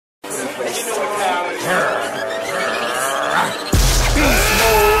You know what time it is. Beast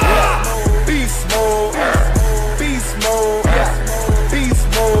mode. Beast mode. Beast mode. Beast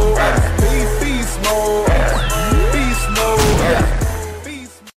mode. Beast mode.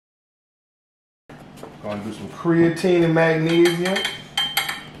 Beast mode. Gonna do some creatine and magnesium.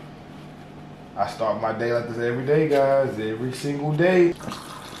 I start my day like this every day, guys. Every single day.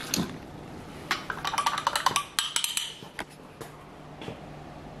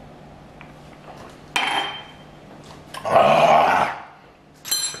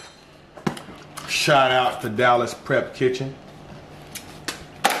 Shout out to Dallas Prep Kitchen.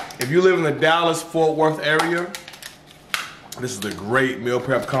 If you live in the Dallas-Fort Worth area, this is a great meal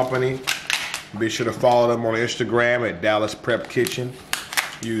prep company. Be sure to follow them on Instagram at Dallas Prep Kitchen.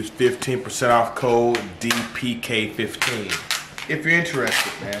 Use 15% off code DPK15 if you're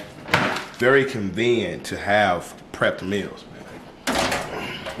interested, man. Very convenient to have prepped meals, man.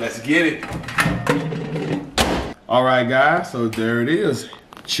 Let's get it. All right, guys, so there it is.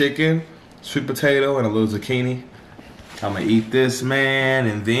 Chicken, sweet potato, and a little zucchini. I'm gonna eat this, man,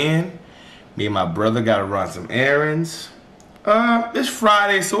 and then me and my brother gotta run some errands. It's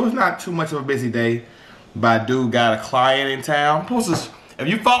Friday, so it's not too much of a busy day, but I do got a client in town. Plus, if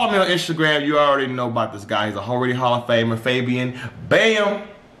you follow me on Instagram, you already know about this guy. He's a already Hall of Famer, Fabian. Bam!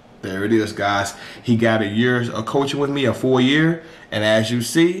 There it is, guys. He got a year of coaching with me, a full year, and as you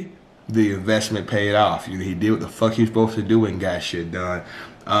see, the investment paid off. He did what the fuck he was supposed to do and got shit done.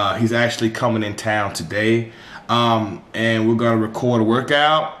 He's actually coming in town today, and we're gonna record a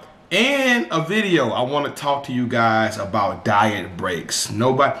workout and a video. I want to talk to you guys about diet breaks.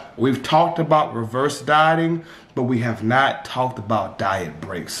 We've talked about reverse dieting, but we have not talked about diet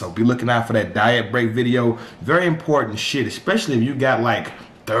breaks. So be looking out for that diet break video. Very important shit, especially if you got like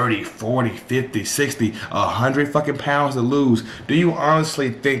 30, 40, 50, 60, 100 fucking pounds to lose. Do you honestly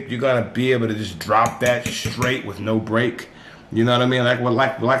think you're gonna be able to just drop that straight with no break? You know what I mean?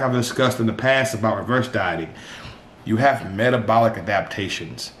 Like I've discussed in the past about reverse dieting, you have metabolic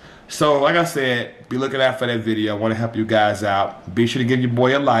adaptations. So like I said, be looking out for that video. I want to help you guys out. Be sure to give your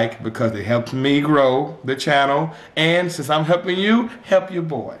boy a like because it helps me grow the channel. And since I'm helping you, help your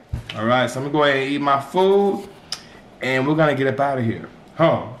boy. All right, so I'm gonna go ahead and eat my food and we're gonna get up out of here.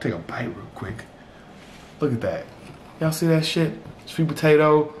 Take a bite real quick. Look at that. Y'all see that shit? Sweet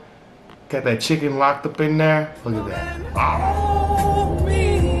potato. Got that chicken locked up in there. Look at that. Oh,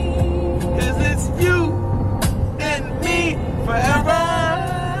 me, 'cause it's you and me forever.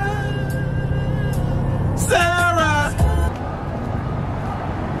 Sarah.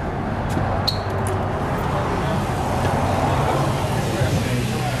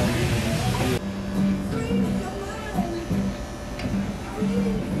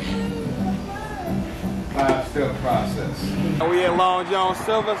 Five-step process. We in Long John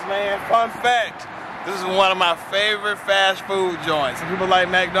Silver's, man. Fun fact, this is one of my favorite fast food joints. Some people like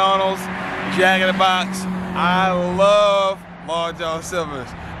McDonald's, Jack in the Box. I love Long John Silver's,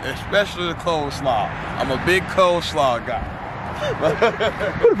 especially the coleslaw. I'm a big coleslaw guy.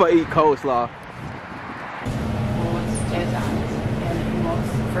 What if I eat coleslaw?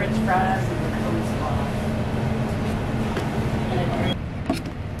 French fries and coleslaw.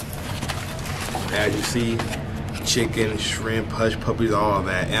 As you see, chicken, shrimp, hush puppies, all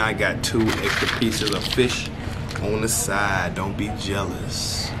that. And I got 2 extra pieces of fish on the side. Don't be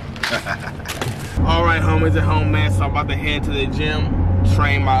jealous. All right, homies at home, man. So I'm about to head to the gym,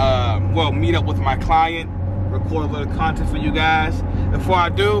 train my, meet up with my client, record a little content for you guys. Before I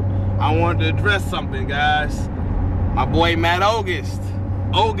do, I wanted to address something, guys. My boy Matt Ogus,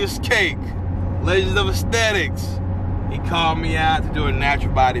 Ogus Cake, Legends of Aesthetics. He called me out to do a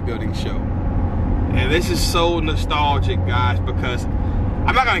natural bodybuilding show. And this is so nostalgic, guys, because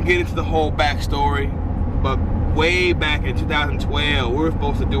I'm not gonna get into the whole backstory, but way back in 2012, we were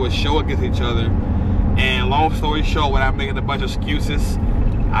supposed to do a show against each other. And long story short, without making a bunch of excuses,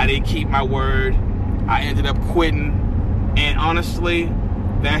 I didn't keep my word. I ended up quitting. And honestly,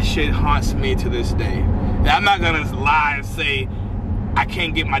 that shit haunts me to this day. Now, I'm not gonna lie and say I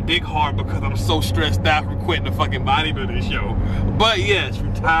can't get my dick hard because I'm so stressed out from quitting the fucking bodybuilding show. But yes,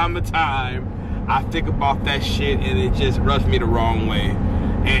 from time to time, I think about that shit and it just rubs me the wrong way.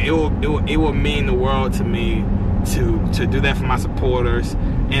 And it will mean the world to me to do that for my supporters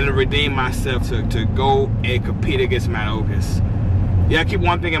and to redeem myself to go and compete against Matt Ogus. Yeah, keep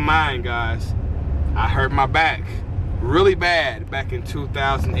one thing in mind, guys. I hurt my back really bad back in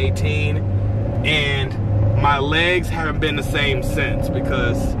 2018 and my legs haven't been the same since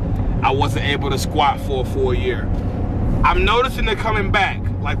because I wasn't able to squat for a full year. I'm noticing it coming back,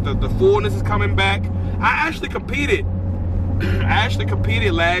 like the fullness is coming back. I actually competed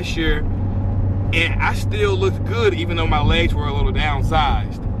last year and I still looked good even though my legs were a little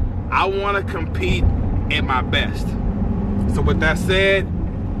downsized. I want to compete at my best. So with that said,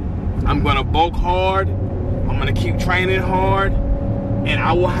 I'm gonna bulk hard, I'm gonna keep training hard, and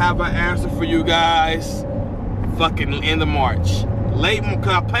I will have an answer for you guys fucking end of March. Late, because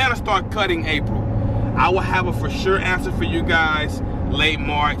I plan to start cutting April. I will have a for sure answer for you guys late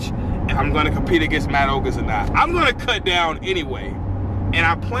March, and I'm gonna compete against Matt Ogus or not. I'm gonna cut down anyway, and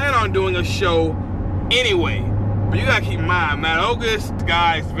I plan on doing a show anyway. But you gotta keep in mind, Matt Ogus, the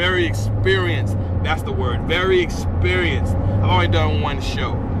guy is very experienced. That's the word, very experienced. I've only done one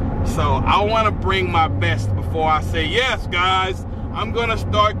show. So I wanna bring my best before I say, yes guys, I'm gonna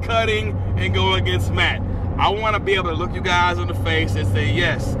start cutting and go against Matt. I wanna be able to look you guys in the face and say,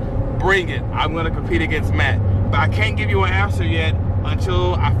 yes, bring it. I'm gonna compete against Matt. But I can't give you an answer yet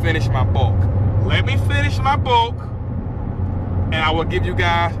until I finish my bulk. Let me finish my bulk, and I will give you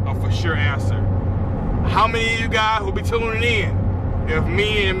guys a for sure answer. How many of you guys will be tuning in if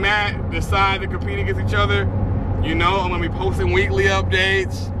me and Matt decide to compete against each other? You know, I'm gonna be posting weekly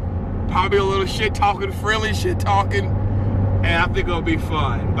updates, probably a little shit talking, friendly shit talking, and I think it'll be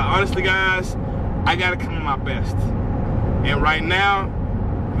fun. But honestly guys, I gotta come at my best. And right now,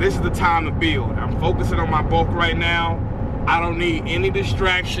 this is the time to build. I'm focusing on my bulk right now. I don't need any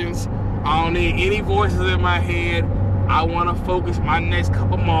distractions. I don't need any voices in my head. I wanna focus my next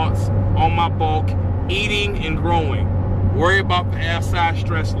couple months on my bulk, eating and growing. Worry about the outside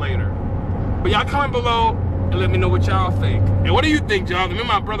stress later. But y'all comment below and let me know what y'all think. And what do you think, Jonathan? Me and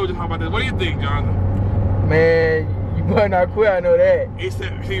my brother were just talking about this. What do you think, Jonathan? Man, you better not quit, I know that. He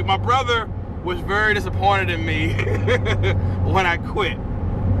said, see, my brother was very disappointed in me when I quit.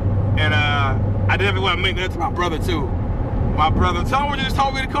 And I definitely want to make that to my brother too. My brother, tell him what you just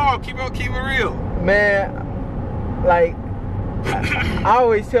told me to call. Keep it real. Man, like, I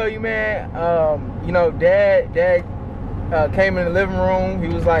always tell you, man, you know, dad came in the living room. He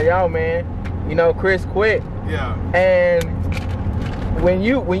was like, yo, man, you know, Chris quit. Yeah. And when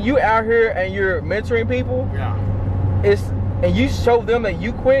you out here and you're mentoring people, yeah, and you show them that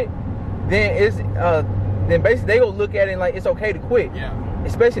you quit, then basically they gonna look at it like it's okay to quit. Yeah.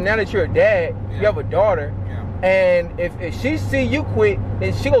 Especially now that you're a dad, yeah, you have a daughter, yeah, and if she see you quit,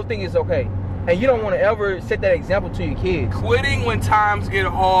 then she gonna think it's okay. And you don't want to ever set that example to your kids. Quitting when times get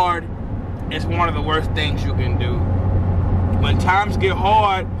hard is one of the worst things you can do. When times get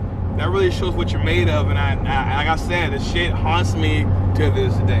hard, that really shows what you're made of. And I like I said, the shit haunts me to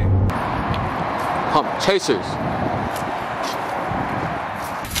this day. Hump chasers.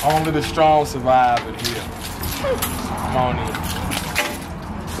 Only the strong survive in here. Come on in.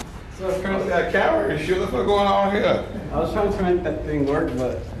 So Chris, That camera and shit, what's going on here? I was trying to make that thing work,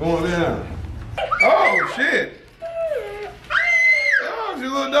 but Going down. Oh shit! Oh, your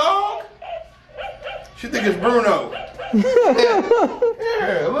little dog? She think it's Bruno.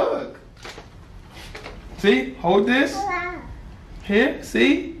 Here, look. See? Hold this. Here,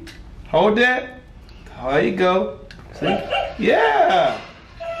 see? Hold that. There you go. See? Yeah!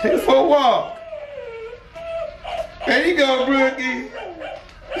 Take it for a walk. There you go, Brookie.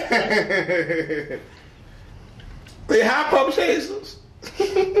 They high pup chasers.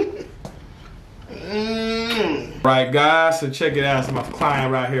 Right, guys, so check it out. So my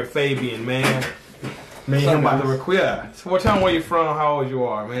client right here, Fabian, man. Man, him about to require. So tell me where you from, how old you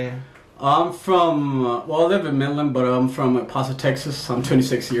are, man. I'm from, well, I live in Midland, but I'm from El Paso, Texas. I'm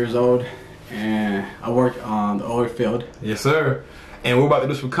 26 years old, and I work on the oil field. Yes, sir. And we're about to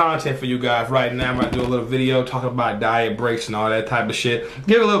do some content for you guys right now. I'm about to do a little video talking about diet breaks and all that type of shit.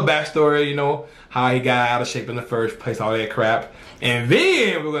 Give a little backstory, you know, how he got out of shape in the first place, all that crap. And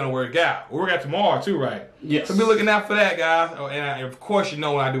then we're going to work out. We'll work out tomorrow too, right? Yes. So be looking out for that, guys. Oh, and of course, you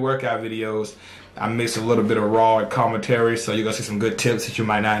know when I do workout videos, I mix a little bit of raw commentary, so you're going to see some good tips that you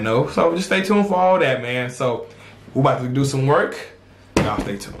might not know. So just stay tuned for all that, man. So we're about to do some work. Y'all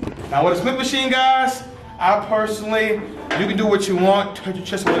stay tuned. Now with a Smith machine, guys, I personally, you can do what you want, touch your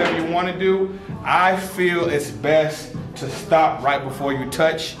chest, whatever you want to do. I feel it's best to stop right before you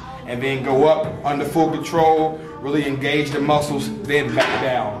touch and then go up under full control, really engage the muscles, then back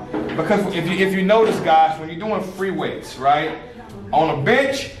down. Because if you notice, guys, when you're doing free weights, right, on a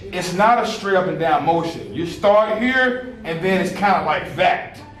bench, it's not a straight up and down motion. You start here and then it's kind of like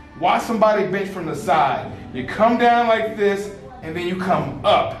that. Watch somebody bench from the side. You come down like this and then you come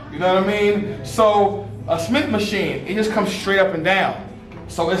up. You know what I mean? So a Smith machine, it just comes straight up and down.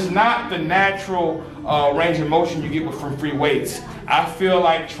 So it's not the natural range of motion you get from free weights. I feel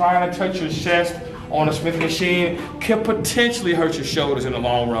like trying to touch your chest on a Smith machine can potentially hurt your shoulders in the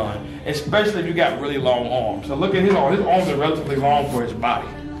long run, especially if you got really long arms. So look at his arms. His arms are relatively long for his body.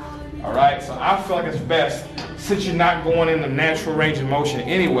 All right, so I feel like it's best, since you're not going in the natural range of motion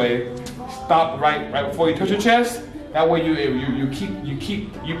anyway, stop right before you touch your chest. That way you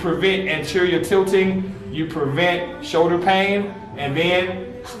prevent anterior tilting, you prevent shoulder pain, and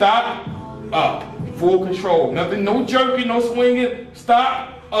then stop, up, full control. Nothing, no jerking, no swinging.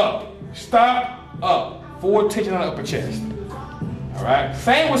 Stop, up, full tension on the upper chest. All right.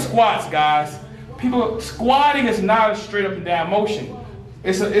 Same with squats, guys. People, squatting is not a straight up and down motion.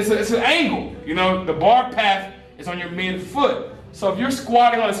 It's an angle. You know, the bar path is on your mid-foot. So if you're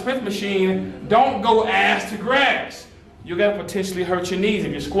squatting on a Smith machine, don't go ass to grass. You're gonna potentially hurt your knees.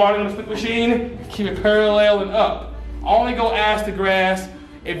 If you're squatting on a Smith machine, keep it parallel and up. Only go ass to grass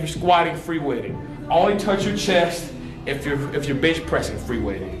if you're squatting free weighted. Only touch your chest if you're bench pressing free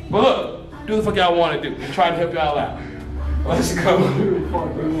weighted. But look, do the fuck y'all want to do. I'm trying to help y'all out. Let's go.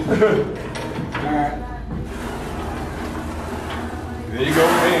 Alright. There you go,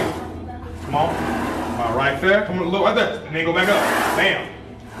 bam. Come on. Come on, right there. Come on, look right there. And then go back up. Bam.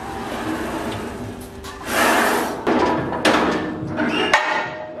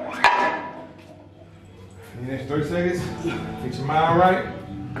 Next 30 seconds. Get your mind right.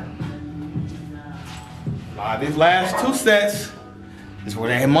 These last 2 sets is where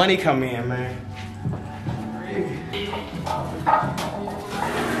that money come in, man.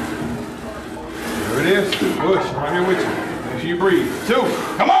 There it is. Push. I'm right here with you. Make sure you breathe. 2.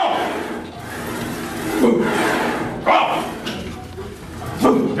 Come on. Go.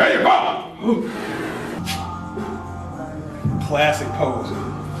 There you go. Classic pose.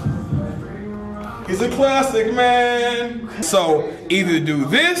 It's a classic, man. So either do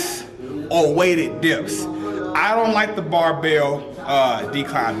this or weighted dips. I don't like the barbell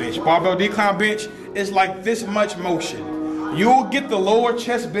decline bench. Barbell decline bench is like this much motion. You'll get the lower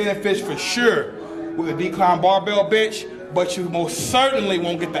chest benefits for sure with a decline barbell bench, but you most certainly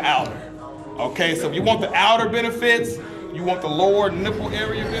won't get the outer. Okay, so if you want the outer benefits, you want the lower nipple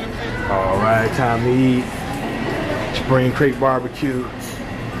area benefits. All right, time to eat. Spring Creek barbecue.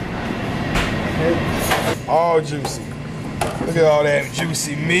 All juicy. Look at all that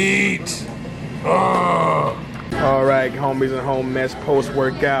juicy meat. All right, homies and homies,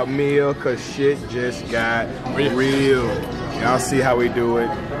 post-workout meal, cause shit just got real. Y'all see how we do it.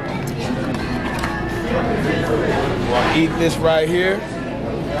 We're gonna eat this right here.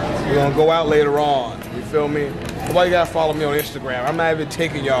 We're gonna go out later on. You feel me? Why you gotta follow me on Instagram? I'm not even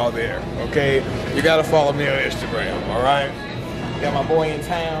taking y'all there, okay? You gotta follow me on Instagram, all right? Got my boy in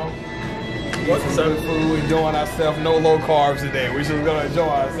town. What's some good food, enjoying ourselves. No low carbs today. We're just gonna enjoy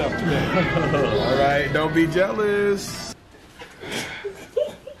ourselves today. All right, don't be jealous.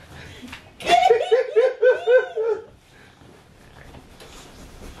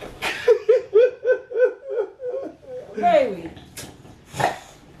 Baby.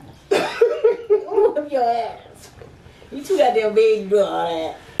 Whoop your ass. You too goddamn big, do all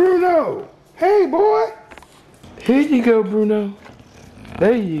that. Bruno, hey boy. Here you go, Bruno.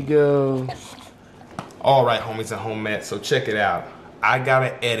 There you go. All right, homies and homettes, so check it out. I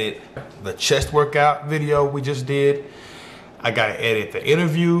gotta edit the chest workout video we just did. I gotta edit the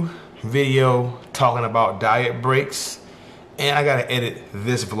interview video talking about diet breaks. And I gotta edit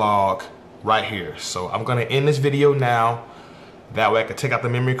this vlog right here. So I'm gonna end this video now. That way I can take out the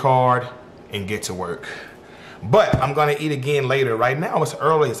memory card and get to work. But I'm gonna eat again later. Right now it's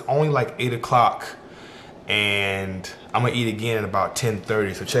early, it's only like 8 o'clock. And I'm gonna eat again at about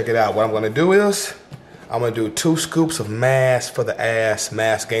 10:30. So check it out. What I'm gonna do is, I'm gonna do 2 scoops of mass for the ass,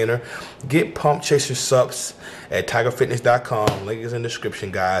 mass gainer. Get Pump Chaser subs at tigerfitness.com. Link is in the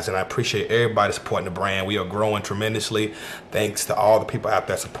description, guys. And I appreciate everybody supporting the brand. We are growing tremendously. Thanks to all the people out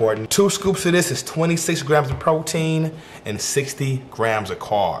there supporting. 2 scoops of this is 26 grams of protein and 60 grams of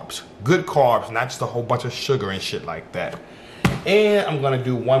carbs. Good carbs, not just a whole bunch of sugar and shit like that. And I'm gonna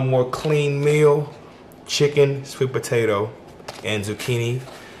do 1 more clean meal. Chicken, sweet potato, and zucchini.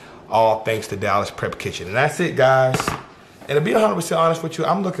 All thanks to Dallas Prep Kitchen. And that's it, guys. And to be 100% honest with you,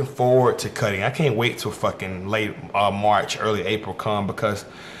 I'm looking forward to cutting. I can't wait till fucking late March, early April come, because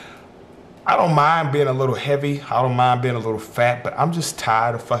I don't mind being a little heavy. I don't mind being a little fat, but I'm just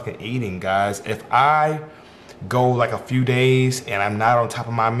tired of fucking eating, guys. If I go like a few days and I'm not on top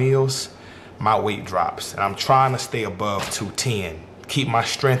of my meals, my weight drops. And I'm trying to stay above 210. Keep my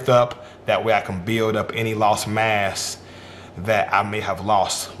strength up. That way I can build up any lost mass that I may have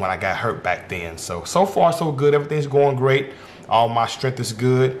lost when I got hurt back then. So far so good. Everything's going great. All my strength is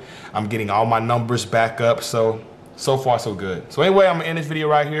good. I'm getting all my numbers back up. So far so good. So anyway, I'm gonna end this video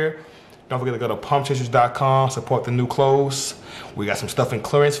right here. Don't forget to go to pumpchasers.com, support the new clothes. We got some stuff in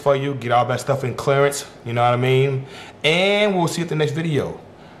clearance for you. Get all that stuff in clearance, you know what I mean? And we'll see you at the next video.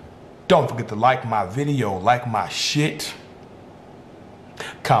 Don't forget to like my video, like my shit.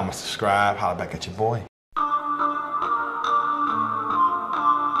 Comment, subscribe, holla back at your boy.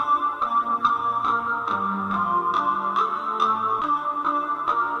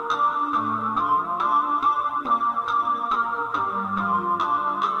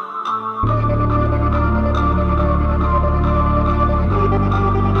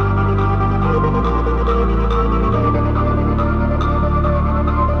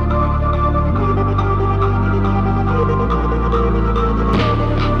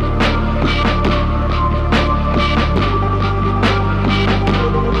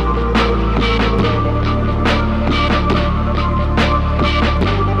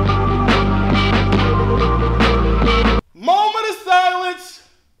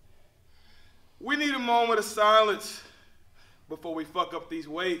 We need a moment of silence before we fuck up these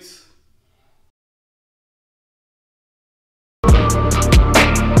weights.